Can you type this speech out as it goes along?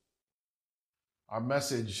Our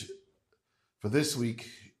message for this week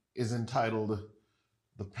is entitled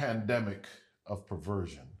The Pandemic of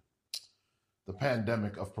Perversion. The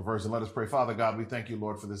Pandemic of Perversion. Let us pray. Father God, we thank you,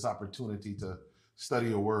 Lord, for this opportunity to study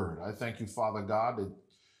your word. I thank you, Father God, that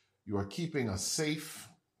you are keeping us safe.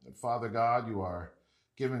 That, Father God, you are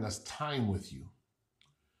giving us time with you.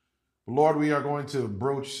 Lord, we are going to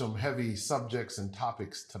broach some heavy subjects and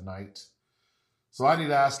topics tonight. So I need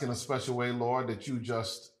to ask in a special way, Lord, that you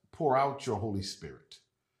just pour out your Holy Spirit,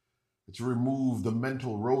 that you remove the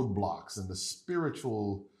mental roadblocks and the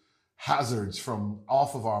spiritual hazards from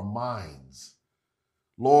off of our minds.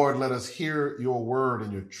 Lord, let us hear your word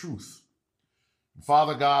and your truth. And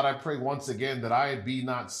Father God, I pray once again that I be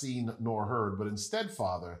not seen nor heard, but instead,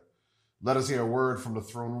 Father, let us hear a word from the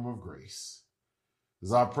throne room of grace. This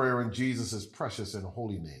is our prayer in Jesus' precious and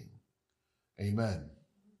holy name. Amen.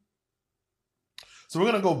 So we're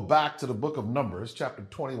going to go back to the book of Numbers, chapter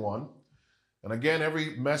 21. And again,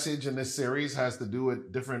 every message in this series has to do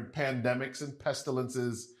with different pandemics and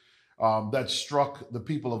pestilences that struck the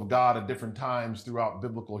people of God at different times throughout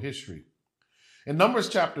biblical history. In Numbers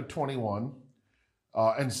chapter 21,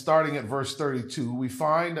 and starting at verse 32, we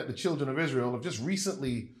find that the children of Israel have just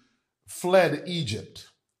recently fled Egypt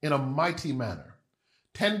in a mighty manner.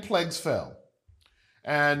 10 plagues fell.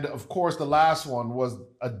 And of course, the last one was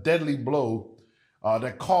a deadly blow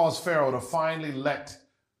that caused Pharaoh to finally let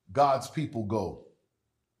God's people go.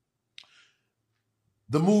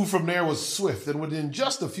 The move from there was swift, and within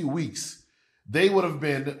just a few weeks, they would have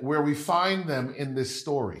been where we find them in this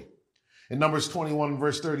story. In Numbers 21,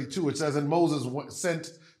 verse 32, it says, "And Moses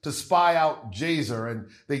sent to spy out Jazer, and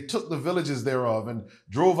they took the villages thereof, and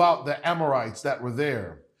drove out the Amorites that were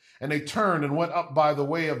there. And they turned and went up by the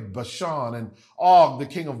way of Bashan, and Og, the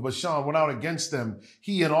king of Bashan, went out against them,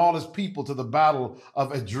 he and all his people, to the battle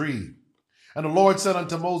of Edrei. And the Lord said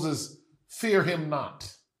unto Moses, Fear him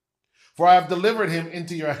not, for I have delivered him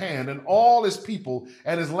into your hand, and all his people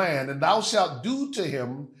and his land, and thou shalt do to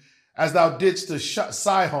him as thou didst to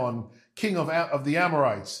Sihon, king of the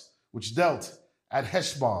Amorites, which dealt at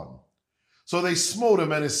Heshbon. So they smote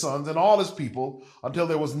him and his sons and all his people, until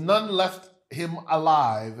there was none left him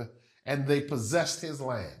alive, and they possessed his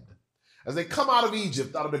land." As they come out of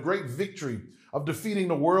Egypt, out of the great victory of defeating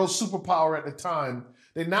the world superpower at the time,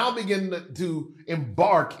 they now begin to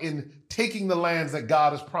embark in taking the lands that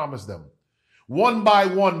God has promised them. One by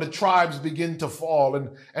one, the tribes begin to fall,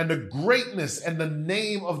 and the greatness and the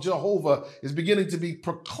name of Jehovah is beginning to be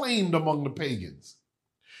proclaimed among the pagans.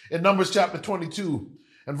 In Numbers chapter 22,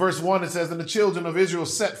 and verse 1, it says, "And the children of Israel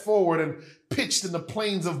set forward and pitched in the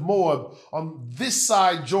plains of Moab on this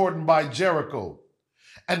side Jordan by Jericho.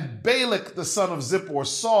 And Balak the son of Zippor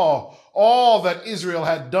saw all that Israel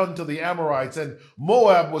had done to the Amorites, and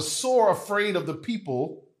Moab was sore afraid of the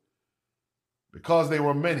people because they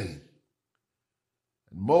were many.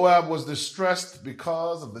 And Moab was distressed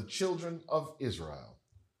because of the children of Israel.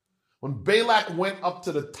 When Balak went up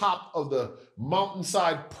to the top of the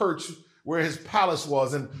mountainside perch where his palace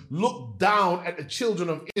was and looked down at the children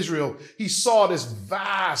of Israel, he saw this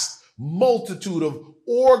vast multitude of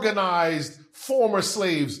organized former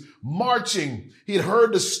slaves marching. He had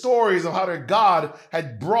heard the stories of how their God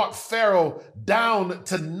had brought Pharaoh down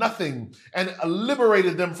to nothing and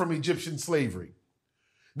liberated them from Egyptian slavery.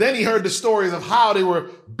 Then he heard the stories of how they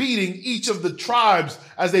were beating each of the tribes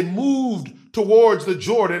as they moved towards the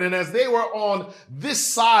Jordan. And as they were on this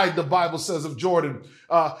side, the Bible says, of Jordan,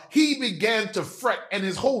 he began to fret, and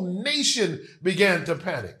his whole nation began to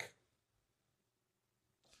panic.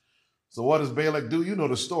 So what does Balak do? You know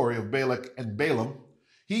the story of Balak and Balaam.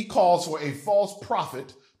 He calls for a false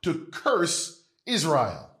prophet to curse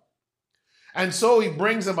Israel. And so he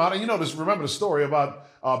brings them out. And you know this, remember the story about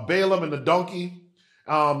Balaam and the donkey.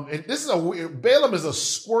 And Balaam is a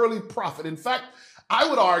squirrely prophet. In fact, I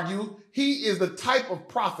would argue he is the type of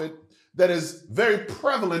prophet that is very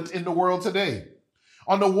prevalent in the world today.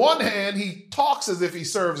 On the one hand, he talks as if he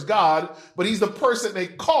serves God, but he's the person they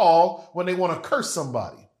call when they want to curse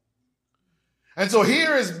somebody. And so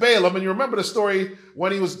here is Balaam, and you remember the story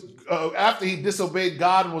when he was, after he disobeyed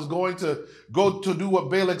God and was going to go to do what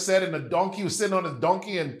Balak said, and the donkey was sitting on his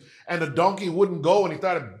donkey, and the donkey wouldn't go, and he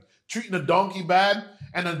started treating the donkey bad,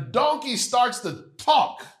 and the donkey starts to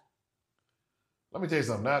talk. Let me tell you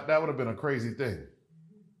something, that would have been a crazy thing.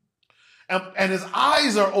 And his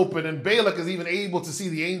eyes are open, and Balak is even able to see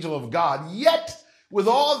the angel of God. Yet, with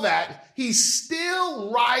all that, he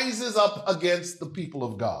still rises up against the people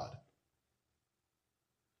of God.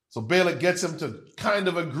 So Balak gets him to kind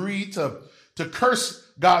of agree to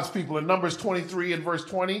curse God's people. In Numbers 23 and verse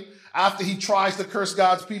 20, after he tries to curse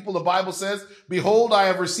God's people, the Bible says, behold, I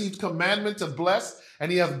have received commandment to bless, and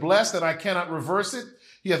he hath blessed, and I cannot reverse it.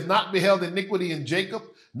 He hath not beheld iniquity in Jacob,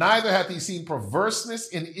 neither hath he seen perverseness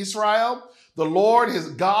in Israel. The Lord his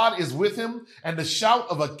God is with him, and the shout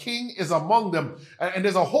of a king is among them. And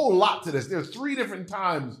there's a whole lot to this. There's 3 different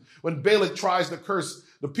times when Balak tries to curse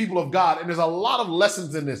the people of God, and there's a lot of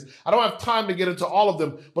lessons in this. I don't have time to get into all of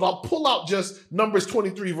them, but I'll pull out just Numbers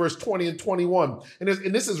 23, verse 20 and 21. And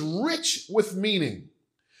this is rich with meaning.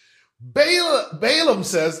 Balaam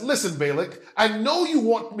says, listen, Balak, I know you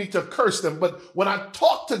want me to curse them, but when I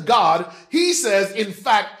talk to God, he says, in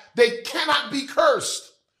fact, they cannot be cursed.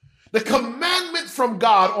 The commandment from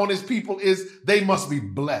God on his people is they must be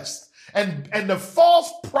blessed. And the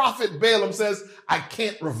false prophet Balaam says, I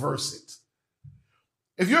can't reverse it.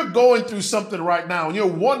 If you're going through something right now and you're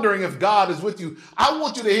wondering if God is with you, I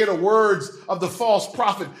want you to hear the words of the false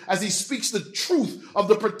prophet as he speaks the truth of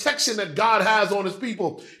the protection that God has on his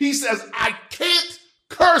people. He says, I can't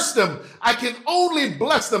curse them. I can only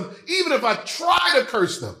bless them. Even if I try to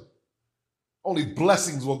curse them, only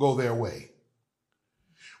blessings will go their way.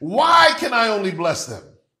 Why can I only bless them?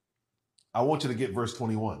 I want you to get verse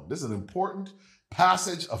 21. This is an important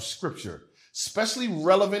passage of scripture, especially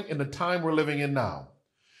relevant in the time we're living in now.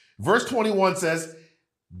 Verse 21 says,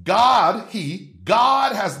 God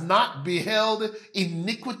has not beheld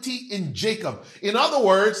iniquity in Jacob. In other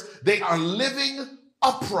words, they are living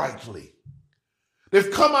uprightly. They've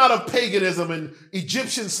come out of paganism and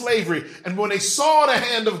Egyptian slavery. And when they saw the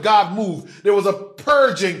hand of God move, there was a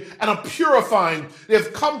purging and a purifying.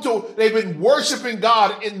 They've been worshiping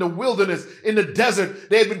God in the wilderness, in the desert.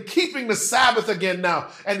 They had been keeping the Sabbath again now.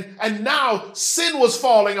 And now sin was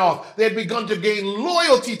falling off. They had begun to gain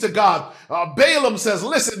loyalty to God. Balaam says,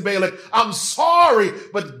 listen, Balak, I'm sorry,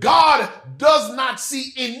 but God does not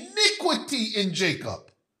see iniquity in Jacob.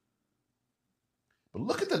 But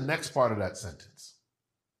look at the next part of that sentence.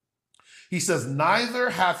 He says, neither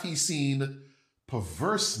hath he seen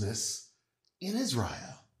perverseness in Israel.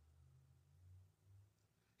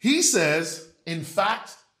 He says, in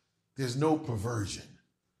fact, there's no perversion.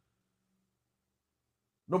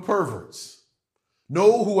 No perverts.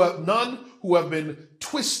 None who have been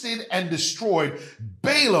twisted and destroyed.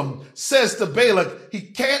 Balaam says to Balak, he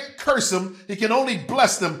can't curse them. He can only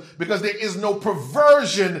bless them because there is no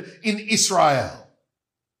perversion in Israel.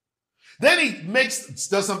 Then he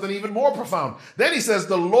does something even more profound. Then he says,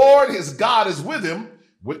 the Lord his God is with him,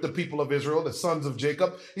 with the people of Israel, the sons of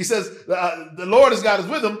Jacob. He says, the Lord his God is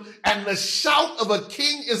with him, and the shout of a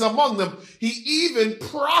king is among them. He even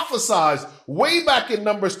prophesies way back in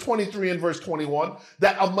Numbers 23 and verse 21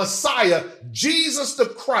 that a Messiah, Jesus the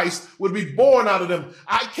Christ, would be born out of them.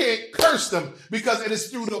 I can't curse them because it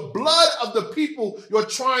is through the blood of the people you're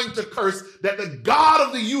trying to curse that the God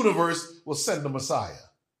of the universe will send the Messiah.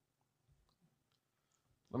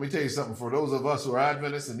 Let me tell you something. For those of us who are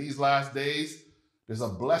Adventists in these last days, there's a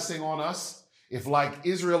blessing on us if, like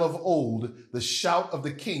Israel of old, the shout of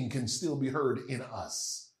the king can still be heard in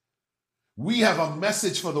us. We have a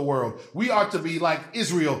message for the world. We are to be like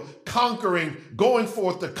Israel, conquering, going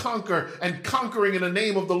forth to conquer, and conquering in the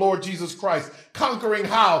name of the Lord Jesus Christ. Conquering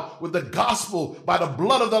how? With the gospel, by the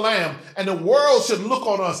blood of the Lamb. And the world should look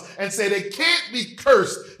on us and say they can't be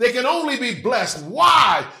cursed. They can only be blessed.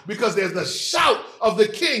 Why? Because there's the shout of the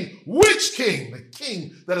king. Which king? The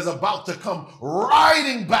king that is about to come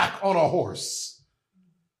riding back on a horse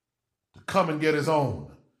to come and get his own.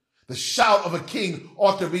 The shout of a king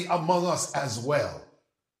ought to be among us as well.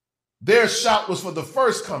 Their shout was for the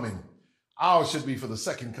first coming. Ours should be for the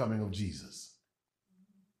second coming of Jesus.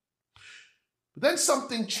 But then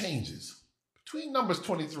something changes. Between Numbers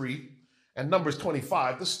 23 and Numbers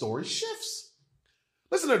 25, the story shifts.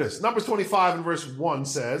 Listen to this. Numbers 25 and verse 1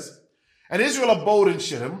 says, and Israel abode in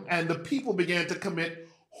Shittim, and the people began to commit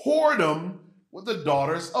whoredom with the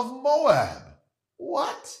daughters of Moab.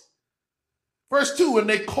 What? Verse 2, and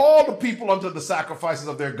they called the people unto the sacrifices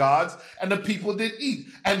of their gods, and the people did eat,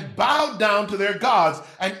 and bowed down to their gods.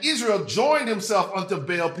 And Israel joined himself unto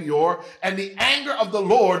Baal Peor, and the anger of the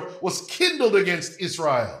Lord was kindled against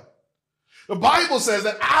Israel. The Bible says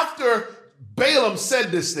that after Balaam said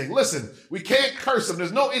this thing, listen, we can't curse them.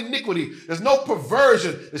 There's no iniquity. There's no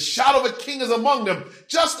perversion. The shout of a king is among them.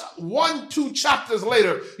 Just 1-2 chapters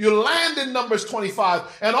later, you land in Numbers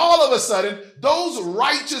 25, and all of a sudden, those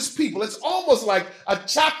righteous people, it's almost like a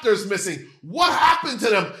chapter's missing. What happened to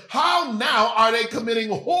them? How now are they committing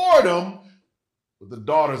whoredom with the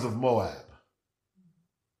daughters of Moab?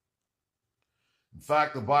 In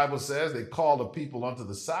fact, the Bible says they called the people unto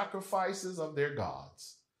the sacrifices of their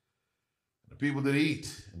gods. The people that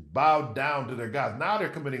eat and bowed down to their gods. Now they're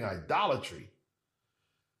committing idolatry.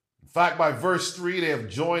 In fact, by verse 3, they have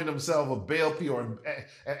joined themselves with Baal Peor.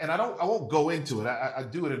 And I won't go into it. I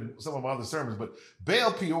do it in some of my other sermons. But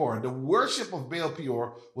Baal Peor, the worship of Baal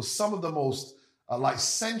Peor was some of the most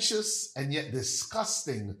licentious and yet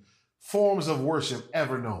disgusting forms of worship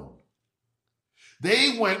ever known.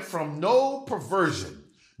 They went from no perversion,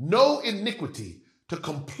 no iniquity, to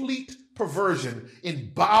complete perversion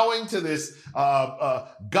in bowing to this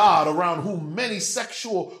God around whom many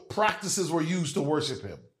sexual practices were used to worship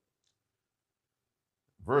him.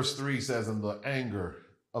 Verse 3 says, and the anger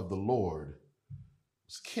of the Lord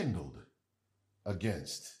was kindled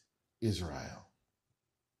against Israel.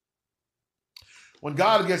 When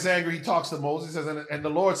God gets angry, he talks to Moses. He says, and the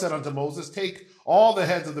Lord said unto Moses, take all the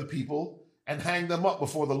heads of the people and hang them up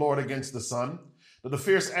before the Lord against the sun, that the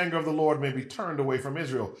fierce anger of the Lord may be turned away from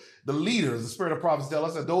Israel. The leaders, the spirit of prophets tell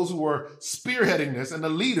us that those who were spearheading this and the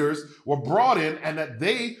leaders were brought in and that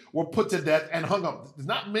they were put to death and hung up. There's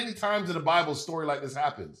not many times in the Bible a story like this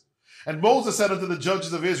happens. And Moses said unto the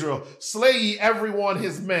judges of Israel, slay ye every one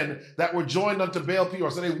his men that were joined unto Baal Peor.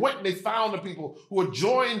 So they went and they found the people who were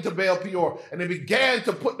joined to Baal Peor, and they began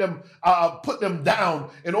to put them down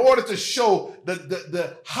in order to show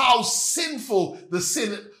the how sinful the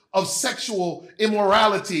sin of sexual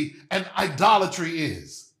immorality and idolatry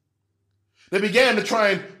is. They began to try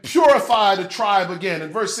and purify the tribe again.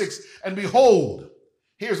 In verse 6, and behold,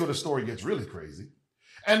 here's where the story gets really crazy.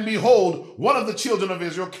 And behold, one of the children of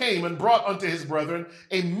Israel came and brought unto his brethren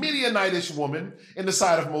a Midianitish woman in the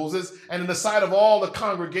sight of Moses and in the sight of all the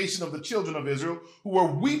congregation of the children of Israel, who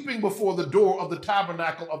were weeping before the door of the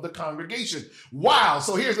tabernacle of the congregation. Wow.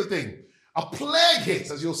 So here's the thing. A plague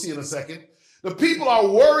hits, as you'll see in a second. The people are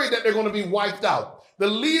worried that they're going to be wiped out. The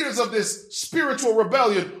leaders of this spiritual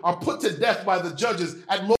rebellion are put to death by the judges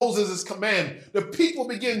at Moses' command. The people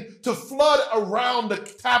begin to flood around the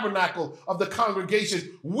tabernacle of the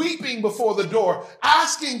congregation, weeping before the door,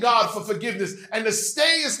 asking God for forgiveness and to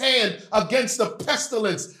stay his hand against the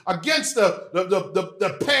pestilence, against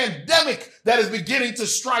the pandemic that is beginning to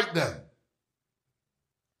strike them.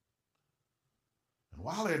 And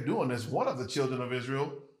while they're doing this, one of the children of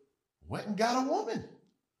Israel went and got a woman.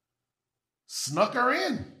 Snuck her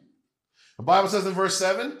in. The Bible says in verse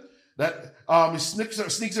 7 that he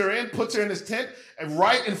sneaks her in, puts her in his tent, and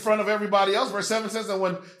right in front of everybody else. Verse 7 says that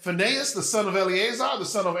when Phinehas, the son of Eleazar, the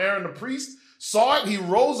son of Aaron the priest, saw it, he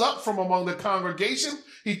rose up from among the congregation.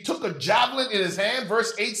 He took a javelin in his hand.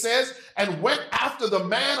 Verse 8 says, and went after the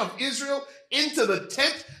man of Israel into the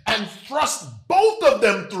tent and thrust both of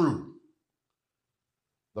them through.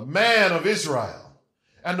 The man of Israel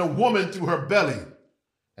and the woman through her belly.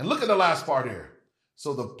 And look at the last part here.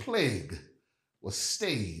 So the plague was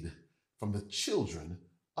stayed from the children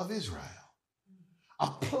of Israel. A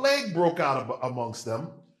plague broke out amongst them.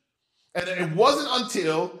 And it wasn't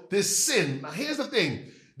until this sin. Now here's the thing.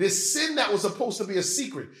 This sin that was supposed to be a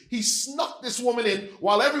secret. He snuck this woman in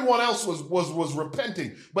while everyone else was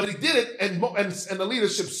repenting. But he did it and the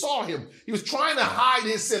leadership saw him. He was trying to hide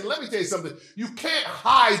his sin. Let me tell you something. You can't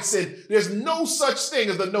hide sin. There's no such thing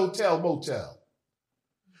as the no-tell motel.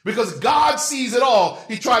 Because God sees it all.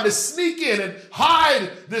 He tried to sneak in and hide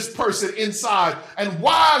this person inside. And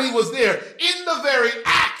while he was there, in the very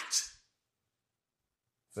act,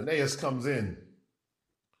 Phinehas comes in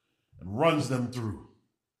and runs them through.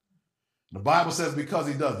 And the Bible says because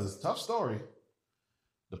he does this, tough story,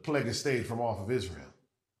 the plague has stayed from off of Israel.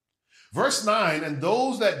 Verse 9, and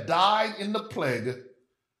those that died in the plague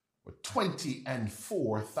were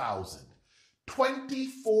 24,000.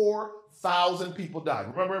 24,000 people died.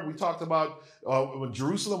 Remember, we talked about when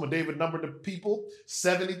Jerusalem, when David numbered the people,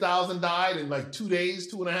 70,000 died in like 2 days,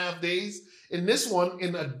 2.5 days. In this one,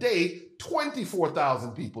 in a day,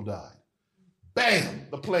 24,000 people died. Bam,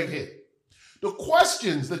 the plague hit. The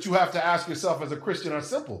questions that you have to ask yourself as a Christian are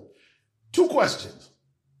simple. 2 questions.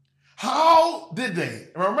 How did they,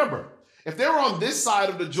 remember, if they were on this side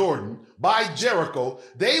of the Jordan by Jericho,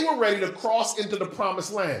 they were ready to cross into the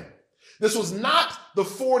promised land. This was not the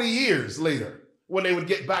 40 years later when they would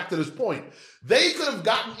get back to this point. They could have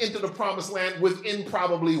gotten into the promised land within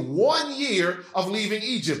probably 1 year of leaving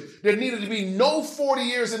Egypt. There needed to be no 40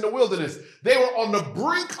 years in the wilderness. They were on the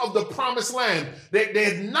brink of the promised land. They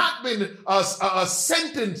had not been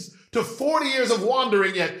sentenced to 40 years of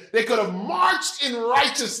wandering yet. They could have marched in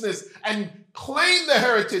righteousness and claimed the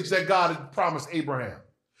heritage that God had promised Abraham.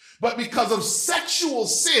 But because of sexual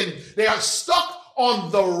sin, they are stuck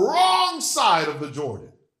on the wrong side of the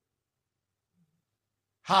Jordan.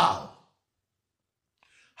 How?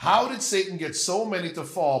 How did Satan get so many to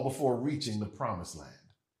fall before reaching the promised land?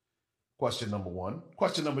 Question number one.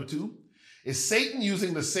 Question number two, is Satan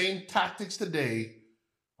using the same tactics today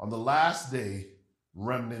on the last day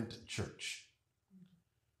remnant church?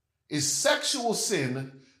 Is sexual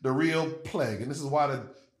sin the real plague? And this is why the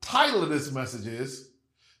title of this message is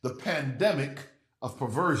The Pandemic of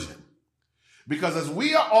Perversion. Because as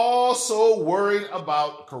we are all so worried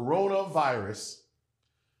about coronavirus,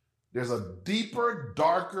 there's a deeper,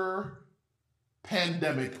 darker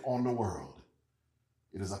pandemic on the world.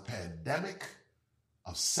 It is a pandemic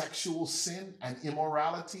of sexual sin and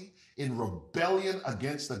immorality in rebellion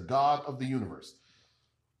against the God of the universe.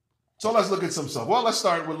 So let's look at some stuff. Well, let's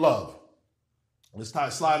start with love. This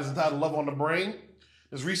slide is entitled Love on the Brain.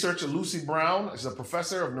 There's researcher Lucy Brown. She's a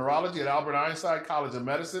professor of neurology at Albert Einstein College of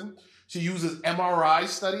Medicine. She uses MRI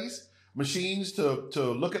studies, machines to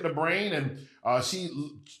look at the brain, and she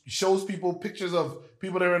shows people pictures of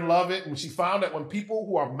people that are in love. And she found that when people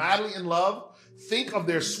who are madly in love think of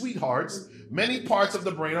their sweethearts, many parts of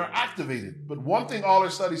the brain are activated. But one thing all her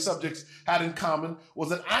study subjects had in common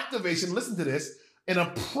was an activation, listen to this, in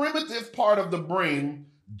a primitive part of the brain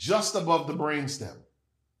just above the brainstem.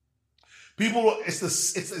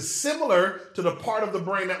 It's similar to the part of the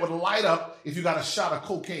brain that would light up if you got a shot of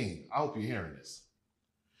cocaine. I hope you're hearing this.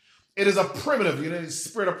 It is a primitive, the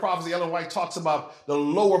Spirit of Prophecy, Ellen White talks about the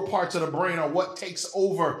lower parts of the brain are what takes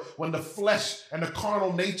over when the flesh and the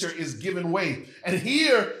carnal nature is given way. And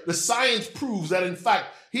here, the science proves that, in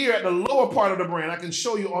fact, here at the lower part of the brain, I can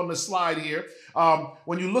show you on the slide here,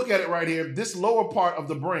 when you look at it right here, this lower part of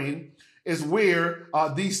the brain is where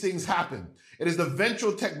these things happen. It is the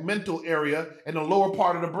ventral tegmental area in the lower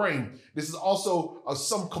part of the brain. This is also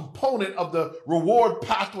some component of the reward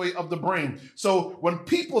pathway of the brain. So when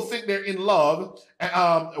people think they're in love,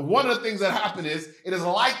 one of the things that happen is it is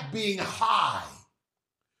like being high.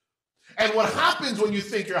 And what happens when you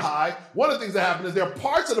think you're high, one of the things that happen is there are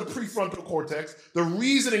parts of the prefrontal cortex, the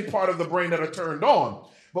reasoning part of the brain, that are turned on.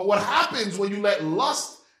 But what happens when you let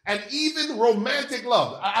lust and even romantic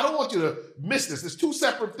love, I don't want you to miss this. There's two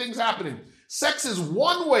separate things happening. Sex is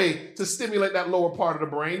one way to stimulate that lower part of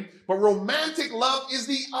the brain, but romantic love is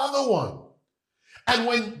the other one. And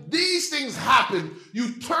when these things happen,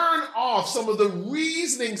 you turn off some of the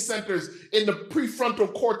reasoning centers in the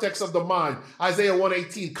prefrontal cortex of the mind. Isaiah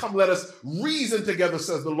 1:18, come let us reason together,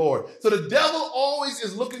 says the Lord. So the devil always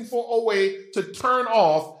is looking for a way to turn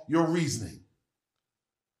off your reasoning.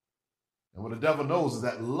 And what the devil knows is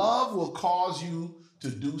that love will cause you to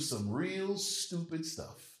do some real stupid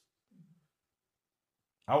stuff.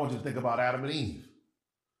 I want you to think about Adam and Eve.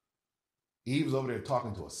 Eve was over there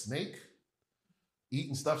talking to a snake,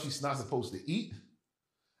 eating stuff she's not supposed to eat.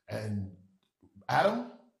 And Adam,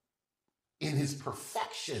 in his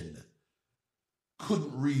perfection,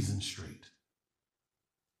 couldn't reason straight.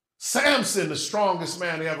 Samson, the strongest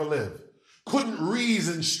man to ever live, couldn't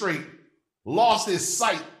reason straight, lost his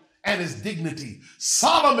sight and his dignity.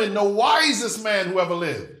 Solomon, the wisest man who ever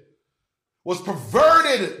lived, was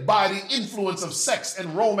perverted by the influence of sex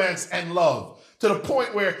and romance and love to the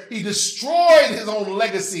point where he destroyed his own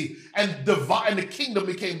legacy and the kingdom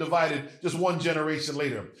became divided just one generation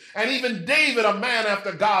later. And even David, a man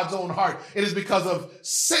after God's own heart, it is because of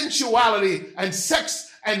sensuality and sex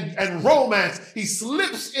and romance, he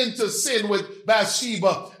slips into sin with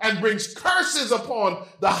Bathsheba and brings curses upon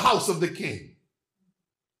the house of the king.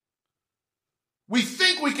 We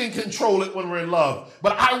think we can control it when we're in love,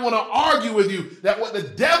 but I want to argue with you that what the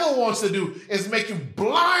devil wants to do is make you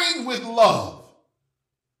blind with love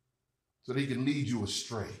so that he can lead you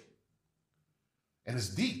astray. And it's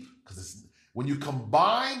deep because when you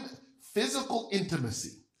combine physical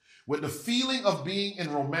intimacy with the feeling of being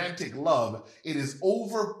in romantic love, it is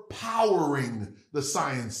overpowering, the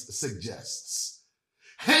science suggests.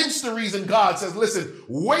 Hence the reason God says, listen,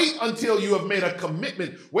 wait until you have made a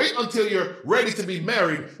commitment. Wait until you're ready to be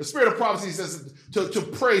married. The Spirit of Prophecy says to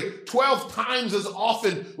pray 12 times as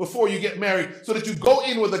often before you get married so that you go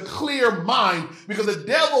in with a clear mind, because the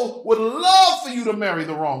devil would love for you to marry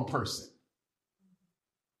the wrong person.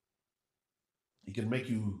 He can make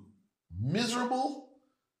you miserable,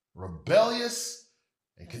 rebellious,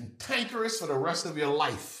 and cantankerous for the rest of your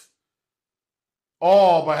life,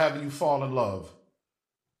 all by having you fall in love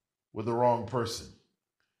with the wrong person.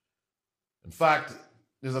 In fact,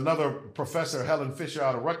 there's another professor, Helen Fisher,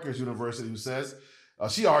 out of Rutgers University, who says,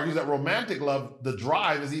 she argues that romantic love, the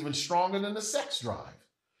drive, is even stronger than the sex drive.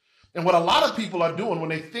 And what a lot of people are doing when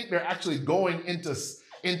they think they're actually going into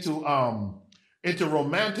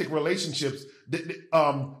romantic relationships,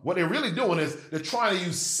 what they're really doing is they're trying to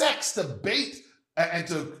use sex to bait and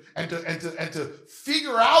to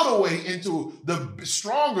figure out a way into the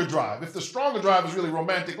stronger drive. If the stronger drive is really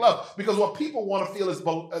romantic love, because what people want to feel is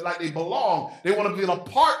like they belong. They want to feel a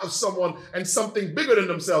part of someone and something bigger than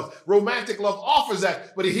themselves. Romantic love offers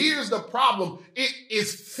that, but here's the problem. It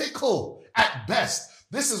is fickle at best.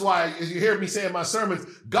 This is why, as you hear me say in my sermons,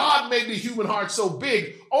 God made the human heart so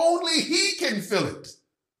big, only he can fill it.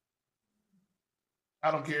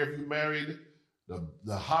 I don't care if you married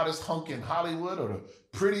the hottest hunk in Hollywood or the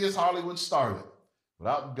prettiest Hollywood starlet.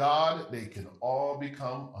 Without God, they can all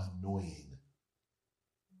become annoying.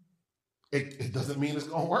 It doesn't mean it's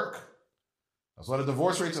going to work. That's why the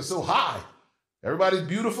divorce rates are so high. Everybody's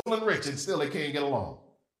beautiful and rich, and still they can't get along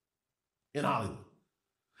in Hollywood.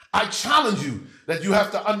 I challenge you that you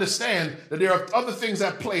have to understand that there are other things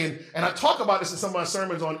at play. And I talk about this in some of my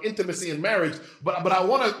sermons on intimacy and marriage, but I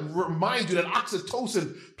want to remind you that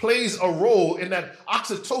oxytocin plays a role in that.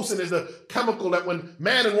 Oxytocin is a chemical that when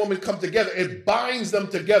man and woman come together, it binds them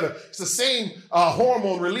together. It's the same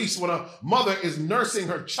hormone release when a mother is nursing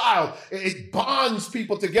her child. It bonds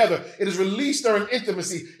people together. It is released during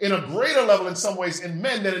intimacy in a greater level in some ways in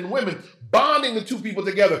men than in women, bonding the two people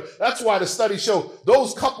together. That's why the studies show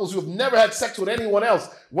those couples who have never had sex with anyone else,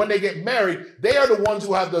 when they get married, they are the ones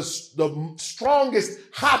who have the strongest,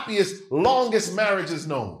 happiest, longest marriages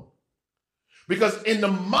known. Because in the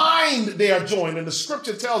mind they are joined, and the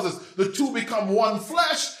scripture tells us the two become one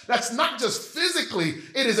flesh. That's not just physically,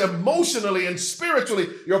 it is emotionally and spiritually.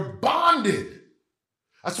 You're bonded.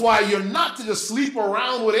 That's why you're not to just sleep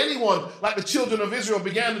around with anyone like the children of Israel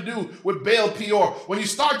began to do with Baal Peor. When you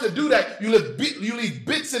start to do that, you leave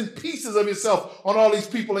bits and pieces of yourself on all these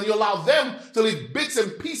people, and you allow them to leave bits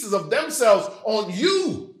and pieces of themselves on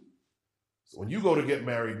you. So when you go to get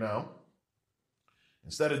married now,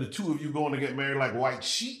 instead of the two of you going to get married like white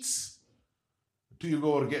sheets, the two of you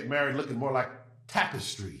go to get married looking more like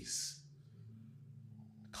tapestries,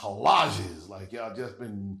 collages, like y'all just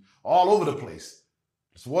been all over the place.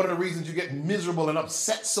 It's one of the reasons you get miserable and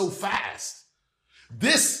upset so fast.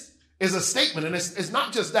 This is a statement, and it's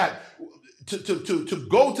not just that. To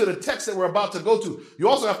go to the text that we're about to go to, you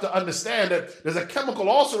also have to understand that there's a chemical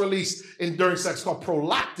also released during sex called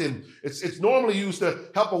prolactin. It's normally used to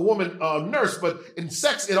help a woman nurse, but in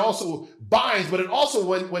sex it also binds. But it also,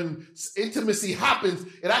 when intimacy happens,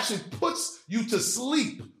 it actually puts you to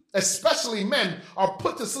sleep. Especially men are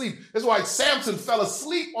put to sleep. That's why Samson fell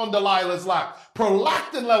asleep on Delilah's lap.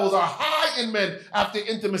 Prolactin levels are high in men after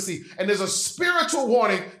intimacy, and there's a spiritual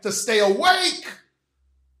warning to stay awake.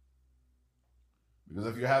 Because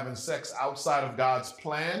if you're having sex outside of God's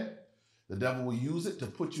plan, the devil will use it to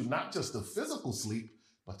put you not just to physical sleep,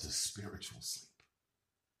 but to spiritual sleep.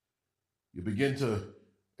 You begin to,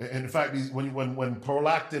 and in fact, when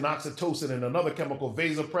prolactin, oxytocin, and another chemical,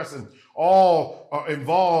 vasopressin, all are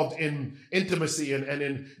involved in intimacy and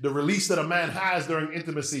in the release that a man has during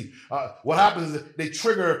intimacy, what happens is they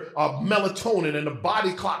trigger melatonin, and the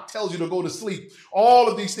body clock tells you to go to sleep. All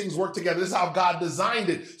of these things work together. This is how God designed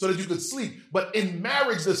it, so that you could sleep. But in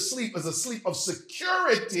marriage, the sleep is a sleep of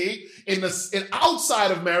security. In outside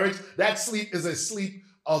of marriage, that sleep is a sleep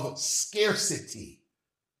of scarcity.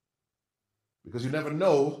 Because you never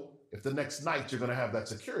know if the next night you're going to have that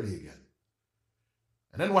security again.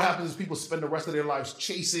 And then what happens is people spend the rest of their lives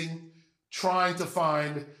chasing, trying to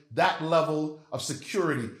find that level of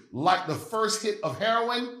security. Like the first hit of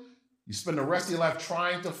heroin, you spend the rest of your life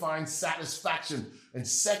trying to find satisfaction. And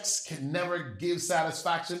sex can never give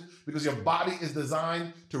satisfaction because your body is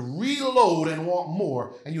designed to reload and want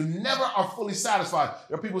more. And you never are fully satisfied.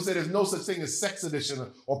 There are people who say there's no such thing as sex addiction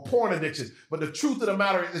or porn addiction. But the truth of the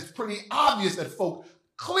matter is it's pretty obvious that folk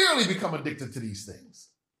clearly become addicted to these things.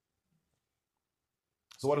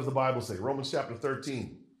 So what does the Bible say? Romans chapter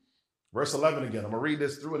 13, verse 11 again. I'm going to read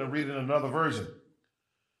this through and then read it in another version.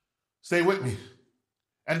 Stay with me.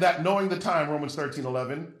 And that knowing the time, Romans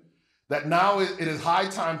 13:11, that now it is high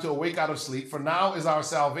time to awake out of sleep, for now is our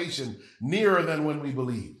salvation nearer than when we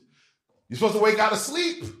believed. You're supposed to wake out of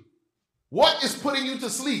sleep. What is putting you to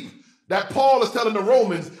sleep? That Paul is telling the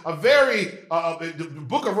Romans, the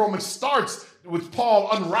book of Romans starts with Paul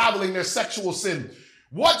unraveling their sexual sin.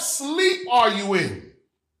 What sleep are you in?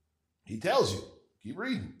 He tells you. Keep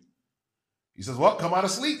reading. He says, well, come out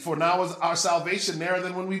of sleep, for now is our salvation nearer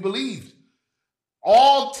than when we believed.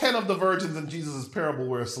 All 10 of the virgins in Jesus' parable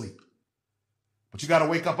were asleep. But you got to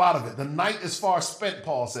wake up out of it. The night is far spent,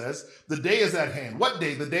 Paul says. The day is at hand. What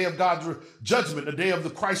day? The day of God's judgment, the day of the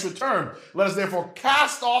Christ's return. Let us therefore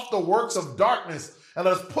cast off the works of darkness And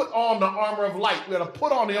let us put on the armor of light. We got to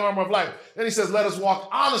put on the armor of light. Then he says, let us walk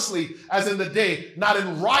honestly as in the day, not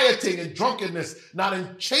in rioting and drunkenness, not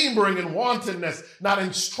in chambering and wantonness, not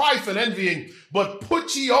in strife and envying, but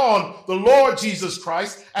put ye on the Lord Jesus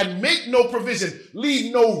Christ and make no provision.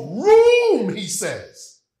 Leave no room, he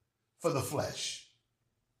says, for the flesh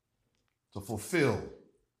to fulfill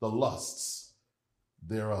the lusts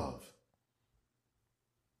thereof.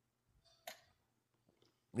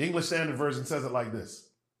 The English Standard Version says it like this.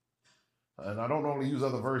 And I don't normally use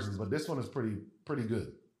other versions, but this one is pretty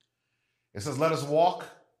good. It says, let us walk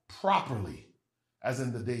properly as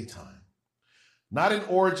in the daytime, not in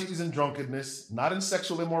orgies and drunkenness, not in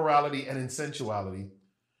sexual immorality and in sensuality,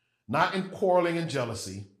 not in quarreling and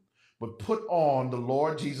jealousy, but put on the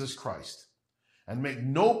Lord Jesus Christ and make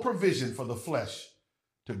no provision for the flesh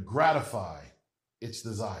to gratify its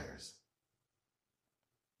desires.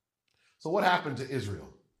 So what happened to Israel?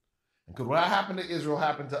 And could what happened to Israel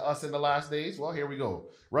happen to us in the last days? Well, here we go.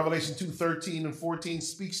 Revelation 2:13 and 14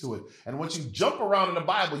 speaks to it. And once you jump around in the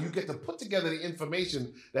Bible, you get to put together the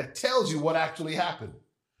information that tells you what actually happened.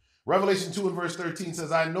 Revelation 2 and verse 13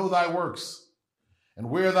 says, I know thy works, and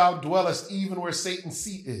where thou dwellest, even where Satan's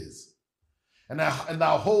seat is. And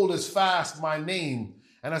thou holdest fast my name,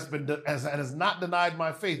 and has not denied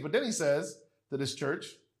my faith. But then he says to this church,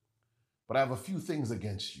 but I have a few things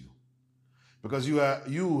against you. Because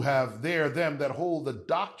you have there them that hold the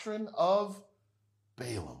doctrine of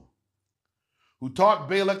Balaam, who taught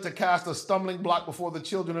Balak to cast a stumbling block before the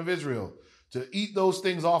children of Israel, to eat those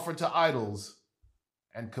things offered to idols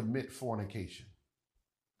and commit fornication.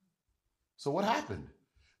 So what happened?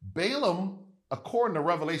 Balaam, according to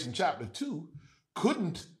Revelation chapter 2,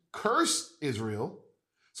 couldn't curse Israel.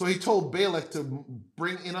 So he told Balak to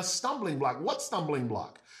bring in a stumbling block. What stumbling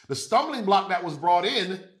block? The stumbling block that was brought in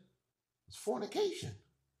was fornication.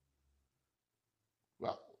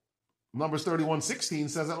 Well, Numbers 31:16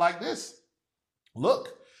 says it like this.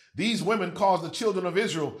 Look, these women caused the children of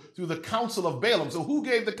Israel through the counsel of Balaam. So who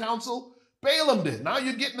gave the counsel? Balaam did. Now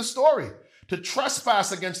you're getting the story. To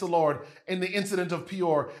trespass against the Lord in the incident of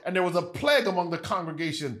Peor. And there was a plague among the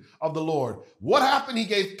congregation of the Lord. What happened? He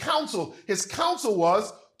gave counsel. His counsel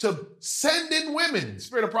was to send in women,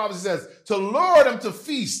 Spirit of Prophecy says, to lure them to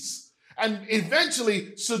feasts and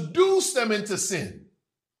eventually seduce them into sin.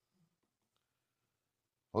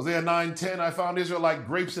 Hosea 9:10, I found Israel like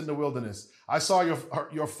grapes in the wilderness. I saw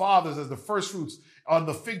your fathers as the first fruits on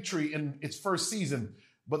the fig tree in its first season.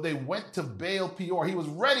 But they went to Baal Peor. He was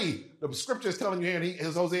ready. The scripture is telling you here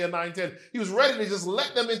in Hosea 9:10. He was ready to just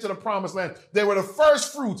let them into the promised land. They were the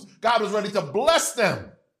first fruits. God was ready to bless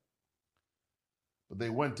them. But they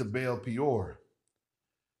went to Baal Peor.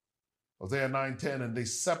 Hosea 9:10, and they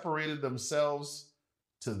separated themselves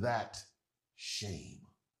to that shame.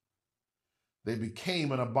 They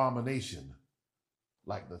became an abomination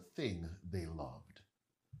like the thing they loved.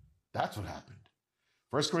 That's what happened.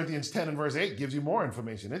 1 Corinthians 10 and verse 8 gives you more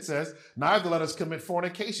information. It says, neither let us commit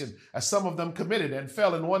fornication, as some of them committed and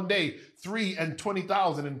fell in one day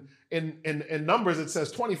 320,000. In Numbers, it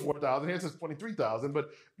says 24,000. Here it says 23,000. But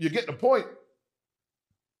you get the point.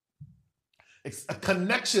 It's a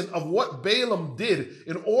connection of what Balaam did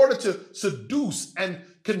in order to seduce and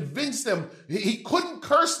convince them. He couldn't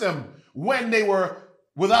curse them when they were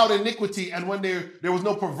without iniquity and when there was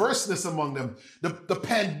no perverseness among them. The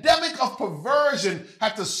pandemic of perversion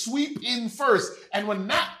had to sweep in first. And when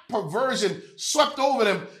that perversion swept over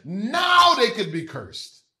them, now they could be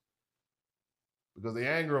cursed. Because the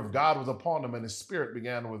anger of God was upon them and his spirit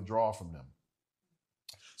began to withdraw from them.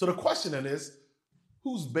 So the question then is,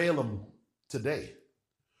 who's Balaam today?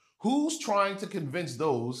 Who's trying to convince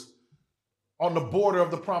those on the border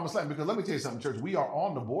of the promised land? Because let me tell you something, church, we are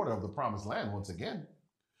on the border of the promised land once again.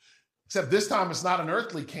 Except this time it's not an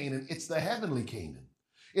earthly Canaan, it's the heavenly Canaan.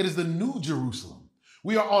 It is the new Jerusalem.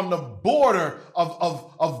 We are on the border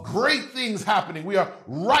of great things happening. We are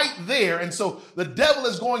right there. And so the devil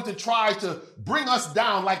is going to try to bring us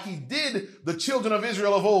down like he did the children of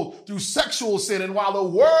Israel of old through sexual sin. And while the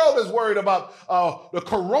world is worried about the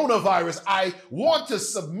coronavirus, I want to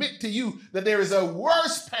submit to you that there is a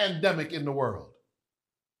worse pandemic in the world.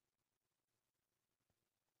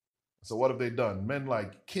 So what have they done? Men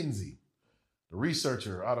like Kinsey, the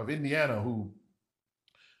researcher out of Indiana who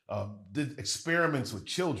did experiments with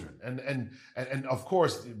children. And of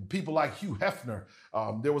course, people like Hugh Hefner,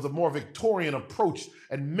 there was a more Victorian approach,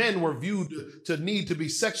 and men were viewed to need to be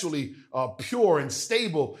sexually pure and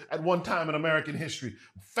stable at one time in American history.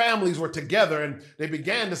 Families were together and they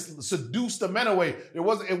began to seduce the men away. It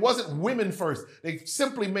wasn't women first. They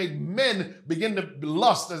simply made men begin to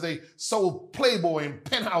lust as they sold Playboy and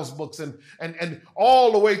Penthouse books and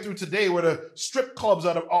all the way through today where the strip clubs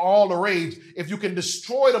are all the rage. If you can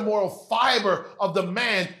destroy the moral fiber of the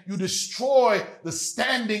man, you destroy the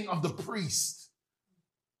standing of the priest.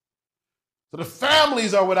 So the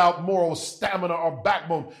families are without moral stamina or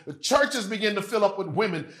backbone. The churches begin to fill up with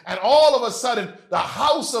women. And all of a sudden, the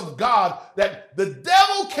house of God that the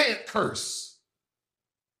devil can't curse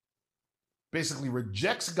basically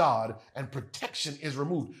rejects God and protection is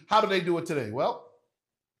removed. How do they do it today? Well,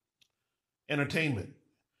 entertainment.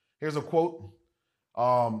 Here's a quote.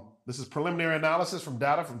 This is preliminary analysis from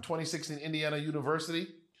data from 2016 Indiana University.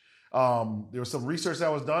 There was some research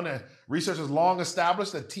that was done, and research has long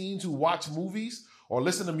established that teens who watch movies or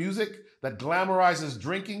listen to music that glamorizes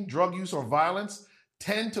drinking, drug use, or violence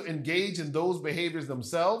tend to engage in those behaviors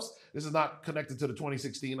themselves. This is not connected to the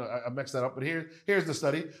 2016. I mixed that up, but here's the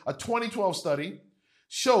study. A 2012 study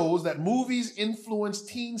shows that movies influence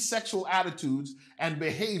teen sexual attitudes and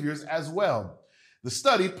behaviors as well. The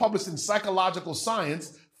study, published in Psychological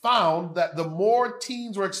Science, found that the more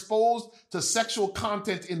teens were exposed to sexual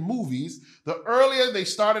content in movies, the earlier they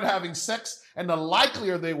started having sex and the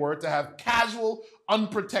likelier they were to have casual,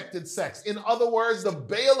 unprotected sex. In other words, the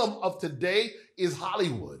Balaam of today is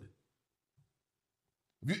Hollywood.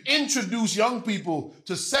 If you introduce young people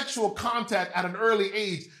to sexual contact at an early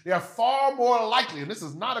age, they are far more likely, and this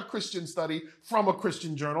is not a Christian study from a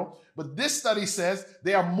Christian journal, but this study says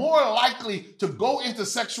they are more likely to go into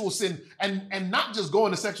sexual sin and not just go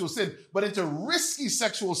into sexual sin, but into risky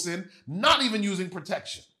sexual sin, not even using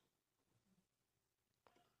protection.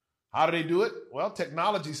 How do they do it? Well,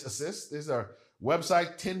 technology assists. There's our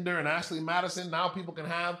website, Tinder and Ashley Madison. Now people can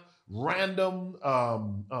have random,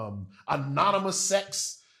 anonymous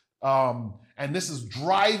sex. And this is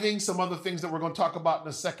driving some other things that we're going to talk about in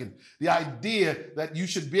a second. The idea that you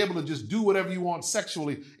should be able to just do whatever you want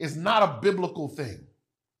sexually is not a biblical thing.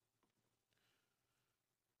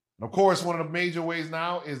 And of course, one of the major ways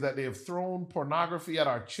now is that they have thrown pornography at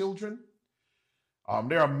our children.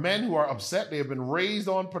 There are men who are upset. They have been raised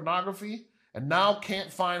on pornography and now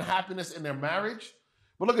can't find happiness in their marriage.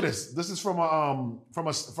 But look at this. This is from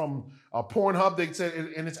Pornhub. They said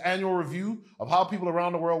in its annual review of how people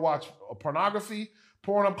around the world watch pornography,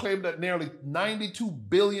 Pornhub claimed that nearly 92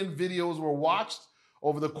 billion videos were watched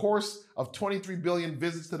over the course of 23 billion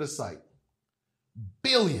visits to the site.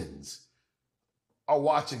 Billions are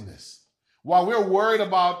watching this. While we're worried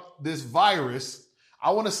about this virus,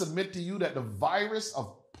 I want to submit to you that the virus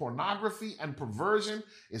of pornography and perversion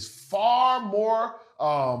is far more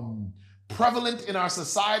prevalent in our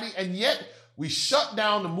society, and yet we shut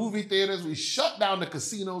down the movie theaters, we shut down the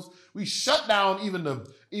casinos, we shut down even the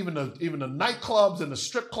nightclubs and the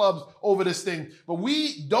strip clubs over this thing. But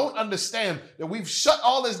we don't understand that we've shut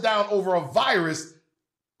all this down over a virus,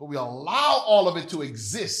 but we allow all of it to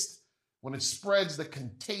exist when it spreads the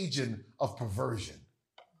contagion of perversion.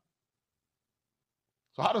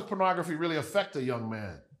 So how does pornography really affect a young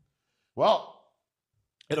man? Well,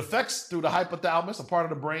 it affects through the hypothalamus, a part of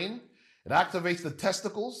the brain. It activates the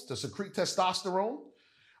testicles to secrete testosterone.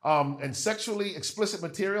 And sexually explicit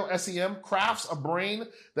material, SEM, crafts a brain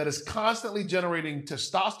that is constantly generating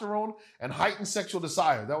testosterone and heightened sexual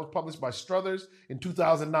desire. That was published by Struthers in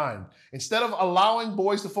 2009. Instead of allowing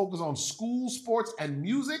boys to focus on school, sports, and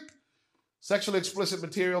music, sexually explicit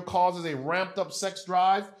material causes a ramped up sex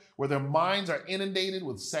drive where their minds are inundated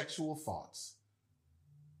with sexual thoughts,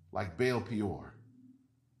 like Baal Peor.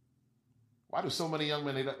 Why do so many young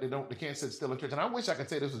men, they can't sit still in church? And I wish I could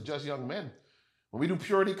say this was just young men. When we do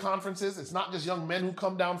purity conferences, it's not just young men who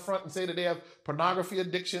come down front and say that they have pornography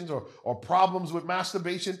addictions or problems with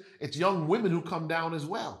masturbation. It's young women who come down as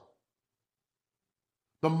well.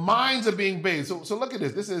 The minds are being bathed. So look at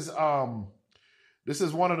this. This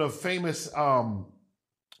is one of the famous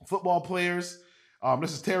football players.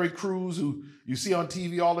 This is Terry Crews, who you see on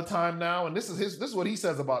TV all the time now. And this is what he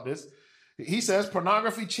says about this. He says,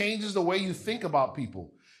 pornography changes the way you think about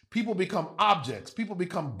people. People become objects. People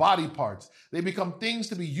become body parts. They become things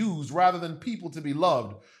to be used rather than people to be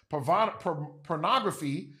loved.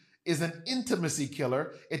 Pornography is an intimacy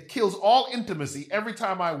killer. It kills all intimacy. Every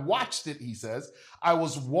time I watched it, he says, I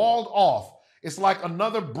was walled off. It's like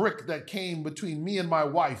another brick that came between me and my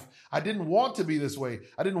wife. I didn't want to be this way.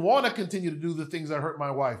 I didn't want to continue to do the things that hurt my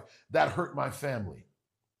wife, that hurt my family.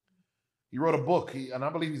 He wrote a book, and I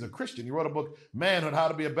believe he's a Christian. He wrote a book, Manhood, How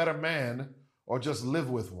to Be a Better Man or Just Live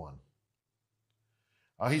with One.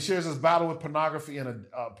 He shares his battle with pornography and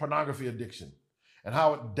pornography addiction and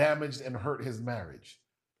how it damaged and hurt his marriage.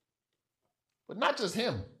 But not just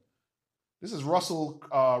him. This is Russell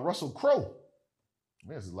Crowe.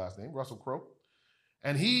 There's his last name, Russell Crowe.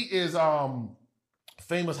 And he is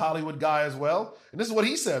famous Hollywood guy as well. And this is what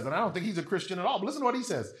he says, and I don't think he's a Christian at all, but listen to what he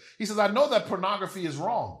says. He says, I know that pornography is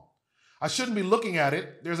wrong. I shouldn't be looking at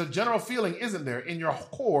it. There's a general feeling, isn't there, in your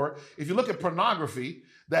core, if you look at pornography,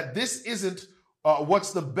 that this isn't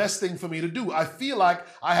what's the best thing for me to do. I feel like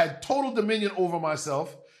I had total dominion over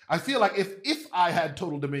myself. I feel like if I had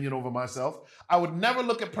total dominion over myself, I would never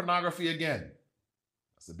look at pornography again.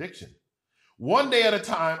 That's addiction. One day at a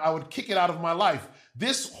time, I would kick it out of my life.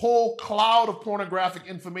 This whole cloud of pornographic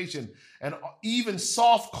information and even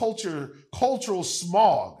soft cultural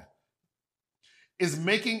smog is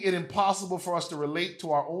making it impossible for us to relate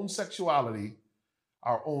to our own sexuality,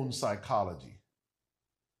 our own psychology.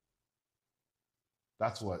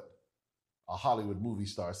 That's what a Hollywood movie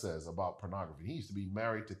star says about pornography. He used to be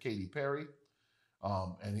married to Katy Perry,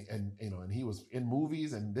 and he was in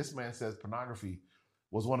movies. And this man says pornography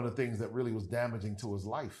was one of the things that really was damaging to his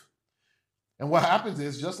life. And what happens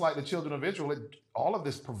is, just like the children of Israel, all of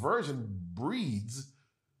this perversion breeds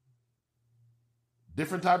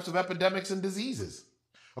different types of epidemics and diseases.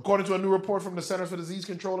 According to a new report from the Centers for Disease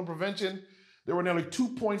Control and Prevention, there were nearly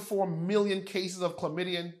 2.4 million cases of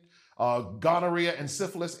chlamydia, gonorrhea, and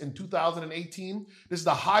syphilis in 2018. This is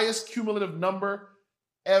the highest cumulative number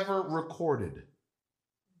ever recorded.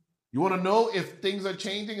 You want to know if things are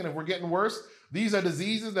changing and if we're getting worse? These are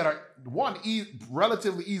diseases that are,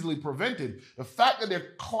 relatively easily prevented. The fact that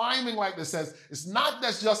they're climbing like this says it's not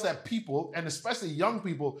just that people, and especially young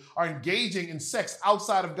people, are engaging in sex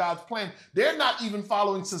outside of God's plan. They're not even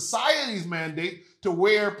following society's mandate to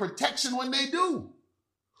wear protection when they do.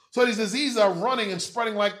 So these diseases are running and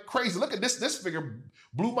spreading like crazy. Look at this. This figure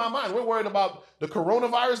blew my mind. We're worried about the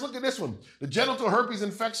coronavirus. Look at this one. The genital herpes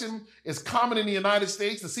infection is common in the United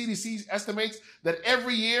States. The CDC estimates that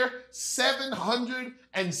every year,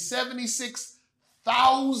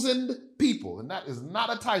 776,000 people, and that is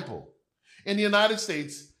not a typo, in the United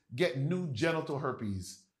States get new genital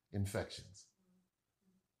herpes infections.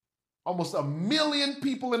 Almost 1 million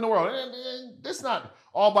people in the world. And that's not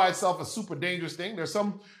all by itself a super dangerous thing. There's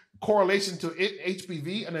some correlation to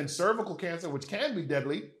HPV and then cervical cancer, which can be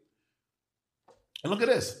deadly. And look at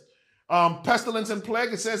this. Pestilence and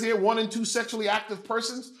plague, it says here, 1 in 2 sexually active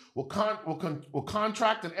persons will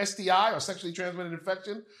contract an STI or sexually transmitted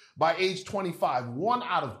infection by age 25. 1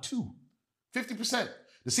 out of 2, 50%.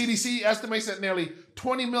 The CDC estimates that nearly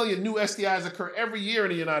 20 million new STIs occur every year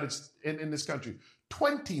in the in this country.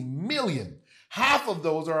 20 million. Half of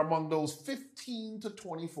those are among those 15 to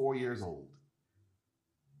 24 years old.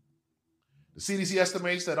 The CDC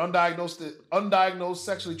estimates that undiagnosed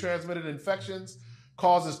sexually transmitted infections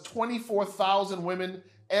causes 24,000 women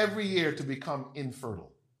every year to become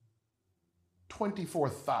infertile.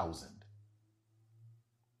 24,000.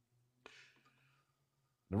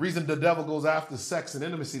 The reason the devil goes after sex and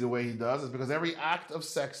intimacy the way he does is because every act of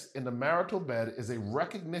sex in the marital bed is a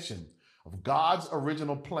recognition of God's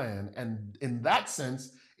original plan, and in that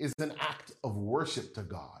sense is an act of worship to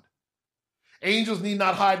God. Angels need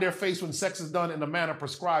not hide their face when sex is done in the manner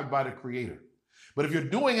prescribed by the Creator. But if you're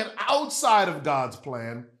doing it outside of God's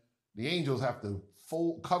plan, the angels have to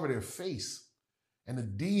cover their face, and the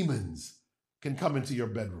demons can come into your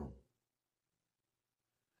bedroom.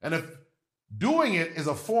 And if doing it is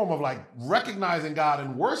a form of like recognizing God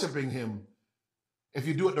and worshiping Him, if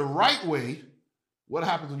you do it the right way, what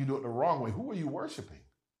happens when you do it the wrong way? Who are you worshiping?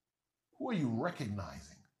 Who are you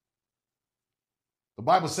recognizing? The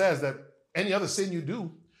Bible says that any other sin you do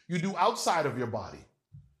outside of your body.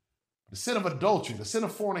 The sin of adultery, the sin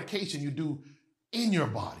of fornication, you do in your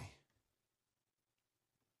body.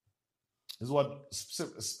 This is what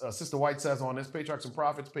Sister White says on this, Patriarchs and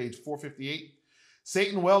Prophets, page 458.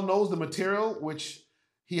 Satan well knows the material which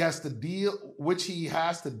he has to deal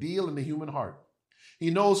in the human heart. He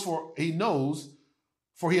knows, for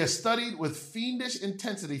he has studied with fiendish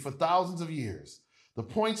intensity for thousands of years the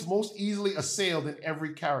points most easily assailed in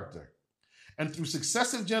every character. And through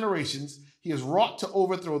successive generations, he has wrought to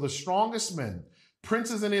overthrow the strongest men,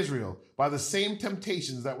 princes in Israel, by the same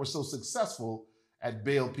temptations that were so successful at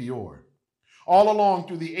Baal Peor. All along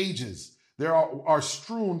through the ages, there are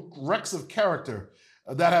strewn wrecks of character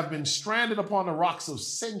that have been stranded upon the rocks of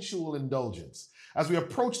sensual indulgence. As we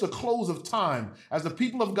approach the close of time, as the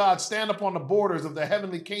people of God stand upon the borders of the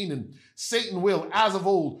heavenly Canaan, Satan will, as of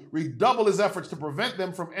old, redouble his efforts to prevent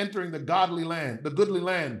them from entering the goodly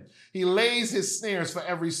land. He lays his snares for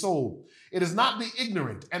every soul. It is not the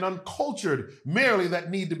ignorant and uncultured merely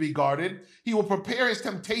that need to be guarded. He will prepare his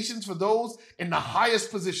temptations for those in the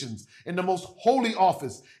highest positions, in the most holy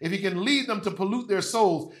office. If he can lead them to pollute their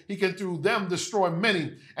souls, he can through them destroy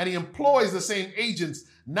many. And he employs the same agents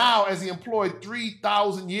now as he employed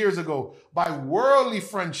 3,000 years ago by worldly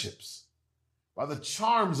friendships, by the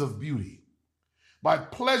charms of beauty, by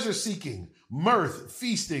pleasure seeking, mirth,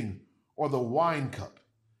 feasting, or the wine cup.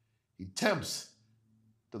 He tempts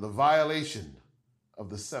to the violation of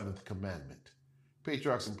the seventh commandment.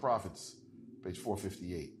 Patriarchs and Prophets, page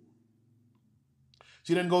 458.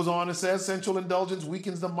 She then goes on and says, sensual indulgence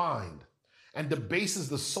weakens the mind and debases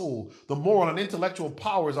the soul. The moral and intellectual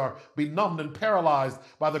powers are benumbed and paralyzed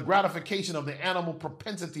by the gratification of the animal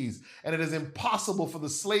propensities, and it is impossible for the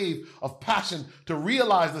slave of passion to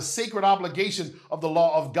realize the sacred obligation of the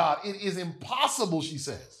law of God. It is impossible, she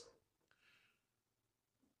says,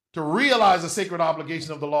 to realize the sacred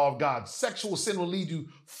obligation of the law of God. Sexual sin will lead you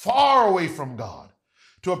far away from God.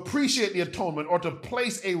 To appreciate the atonement or to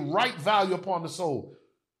place a right value upon the soul,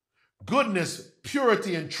 goodness,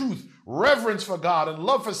 purity, and truth, reverence for God, and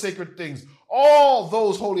love for sacred things, all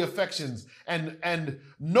those holy affections and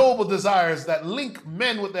noble desires that link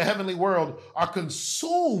men with the heavenly world are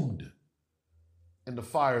consumed in the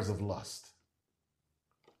fires of lust.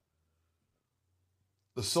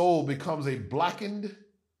 The soul becomes a blackened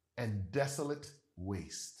and desolate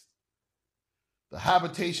waste, the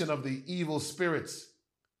habitation of the evil spirits,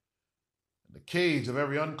 and the cage of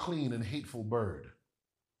every unclean and hateful bird.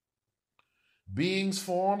 Beings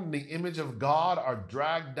formed in the image of God are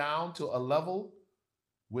dragged down to a level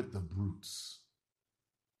with the brutes.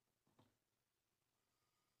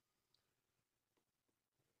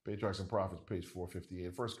 Patriarchs and Prophets, page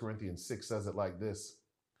 458. 1 Corinthians 6 says it like this: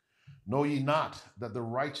 Know ye not that the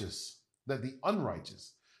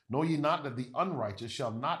unrighteous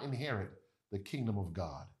shall not inherit the kingdom of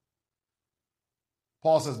God.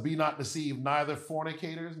 Paul says, be not deceived, neither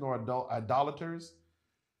fornicators, nor idolaters,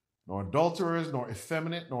 nor adulterers, nor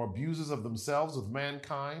effeminate, nor abusers of themselves with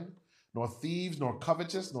mankind, nor thieves, nor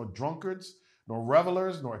covetous, nor drunkards, nor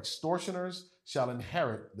revelers, nor extortioners shall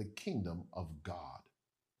inherit the kingdom of God.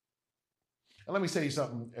 And let me say you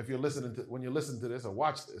something, when you listen to this or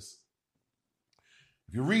watch this,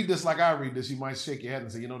 if you read this like I read this, you might shake your head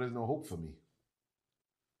and say, there's no hope for me.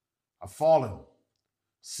 I've fallen,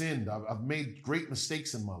 sinned, I've made great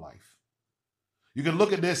mistakes in my life. You can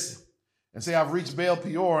look at this and say, I've reached Baal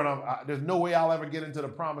Peor and there's no way I'll ever get into the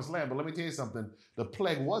promised land. But let me tell you something, the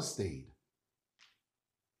plague was stayed.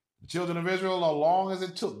 The children of Israel, as long as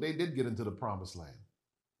it took, they did get into the promised land.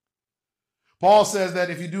 Paul says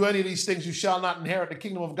that if you do any of these things, you shall not inherit the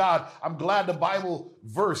kingdom of God. I'm glad the Bible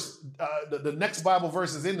verse, the next Bible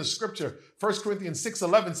verse is in the scripture. 1 Corinthians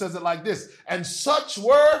 6:11 says it like this: and such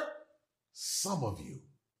were some of you.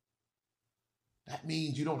 That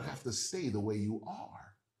means you don't have to stay the way you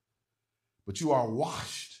are, but you are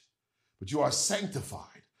washed, but you are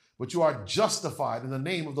sanctified, but you are justified in the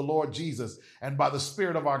name of the Lord Jesus and by the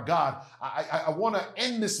Spirit of our God. I want to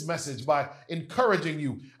end this message by encouraging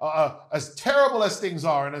you, as terrible as things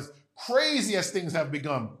are and as crazy as things have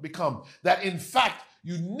become, that in fact,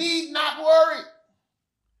 you need not worry.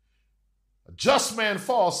 A just man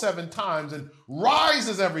falls 7 times and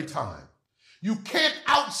rises every time. You can't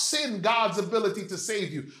out-sin God's ability to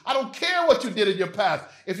save you. I don't care what you did in your past.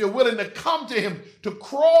 If you're willing to come to him, to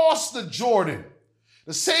cross the Jordan,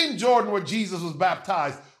 the same Jordan where Jesus was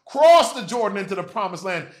baptized, cross the Jordan into the promised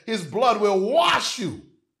land, his blood will wash you.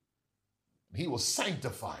 He will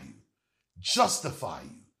sanctify you, justify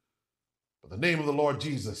you. By the name of the Lord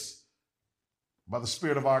Jesus, by the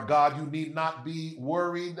Spirit of our God, you need not be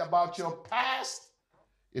worried about your past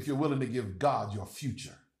if you're willing to give God your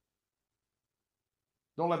future.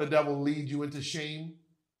 Don't let the devil lead you into shame,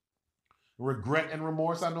 regret, and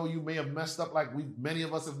remorse. I know you may have messed up like many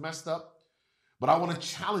of us have messed up, but I want to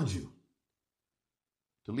challenge you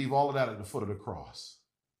to leave all of that at the foot of the cross.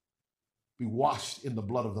 Be washed in the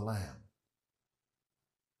blood of the Lamb.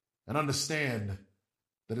 And understand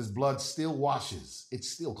that his blood still washes, it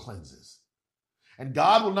still cleanses. And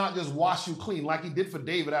God will not just wash you clean like he did for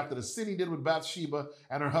David after the sin he did with Bathsheba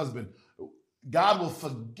and her husband. God will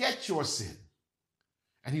forget your sin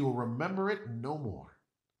and he will remember it no more.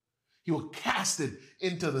 He will cast it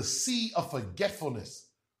into the sea of forgetfulness.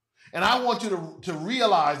 And I want you to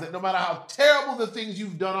realize that no matter how terrible the things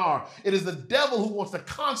you've done are, it is the devil who wants to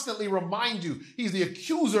constantly remind you. He's the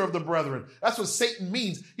accuser of the brethren. That's what Satan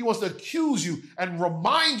means. He wants to accuse you and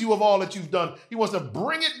remind you of all that you've done. He wants to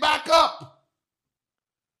bring it back up.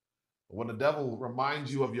 But when the devil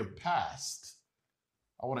reminds you of your past,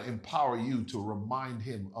 I want to empower you to remind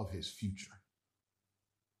him of his future.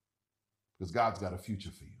 Because God's got a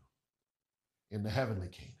future for you in the heavenly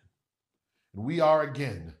Canaan. And we are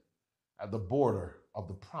again at the border of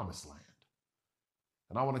the promised land.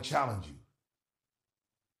 And I want to challenge you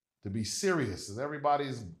to be serious as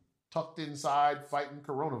everybody's tucked inside fighting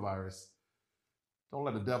coronavirus. Don't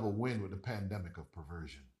let the devil win with the pandemic of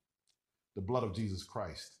perversion. The blood of Jesus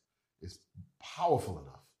Christ is powerful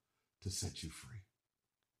enough to set you free.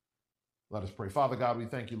 Let us pray. Father God, we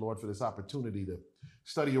thank you, Lord, for this opportunity to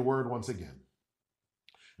study your word once again.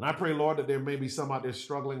 And I pray, Lord, that there may be some out there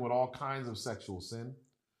struggling with all kinds of sexual sin,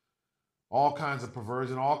 all kinds of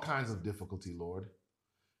perversion, all kinds of difficulty, Lord.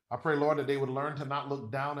 I pray, Lord, that they would learn to not look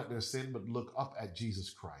down at their sin, but look up at Jesus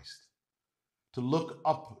Christ, to look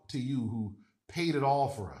up to you who paid it all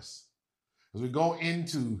for us. As we go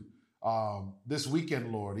into this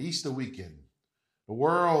weekend, Lord, Easter weekend, the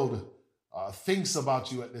world thinks about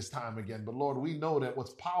you at this time again. But Lord, we know that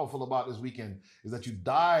what's powerful about this weekend is that you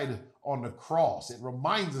died on the cross. It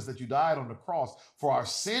reminds us that you died on the cross for our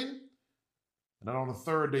sin. And then on the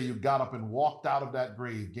third day, you got up and walked out of that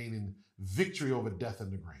grave, gaining victory over death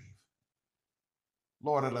and the grave.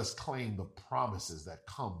 Lord, let us claim the promises that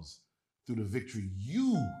comes through the victory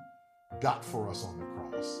you got for us on the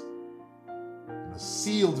cross. And a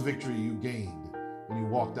sealed victory you gained when you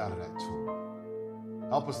walked out of that tomb.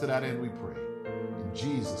 Help us to that end, we pray. In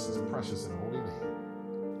Jesus' precious and holy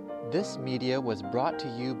name. This media was brought to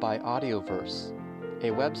you by Audioverse, a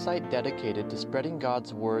website dedicated to spreading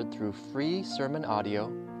God's Word through free sermon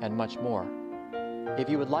audio and much more. If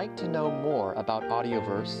you would like to know more about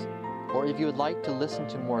Audioverse, or if you would like to listen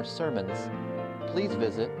to more sermons, please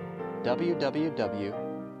visit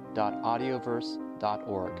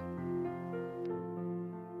www.audioverse.org.